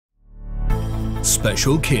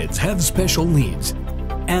Special kids have special needs,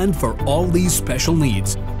 and for all these special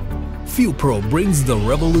needs, Fupro brings the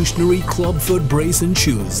revolutionary Clubfoot brace and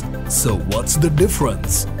shoes. So what's the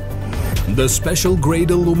difference? The special grade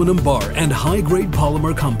aluminum bar and high-grade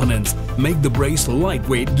polymer components make the brace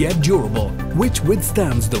lightweight yet durable, which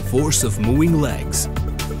withstands the force of moving legs.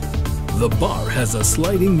 The bar has a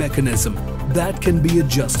sliding mechanism that can be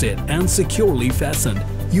adjusted and securely fastened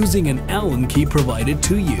using an Allen key provided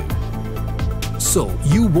to you. So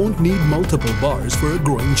you won't need multiple bars for a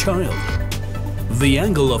growing child. The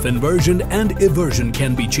angle of inversion and eversion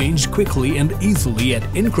can be changed quickly and easily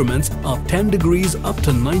at increments of 10 degrees up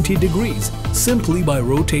to 90 degrees simply by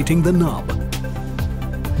rotating the knob.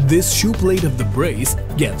 This shoe plate of the brace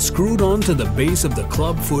gets screwed onto the base of the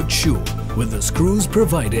Clubfoot shoe with the screws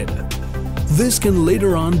provided. This can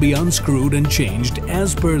later on be unscrewed and changed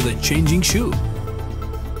as per the changing shoe.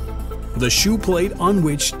 The shoe plate on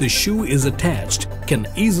which the shoe is attached can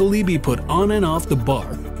easily be put on and off the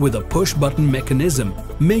bar with a push-button mechanism,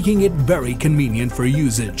 making it very convenient for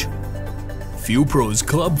usage. Fupro's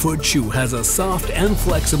Clubfoot shoe has a soft and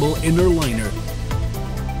flexible inner liner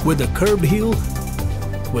with a curved heel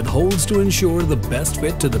with holes to ensure the best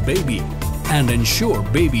fit to the baby and ensure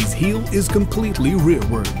baby's heel is completely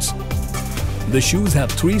rearwards. The shoes have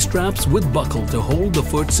 3 straps with buckle to hold the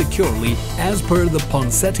foot securely as per the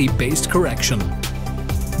Ponseti-based correction.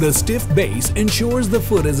 The stiff base ensures the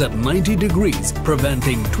foot is at 90 degrees,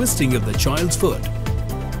 preventing twisting of the child's foot.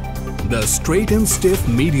 The straight and stiff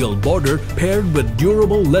medial border paired with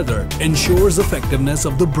durable leather ensures effectiveness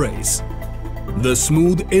of the brace. The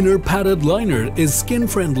smooth inner padded liner is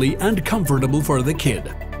skin-friendly and comfortable for the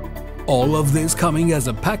kid. All of this coming as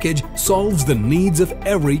a package solves the needs of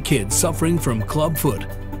every kid suffering from clubfoot.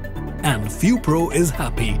 And Fupro is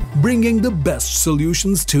happy, bringing the best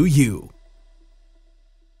solutions to you.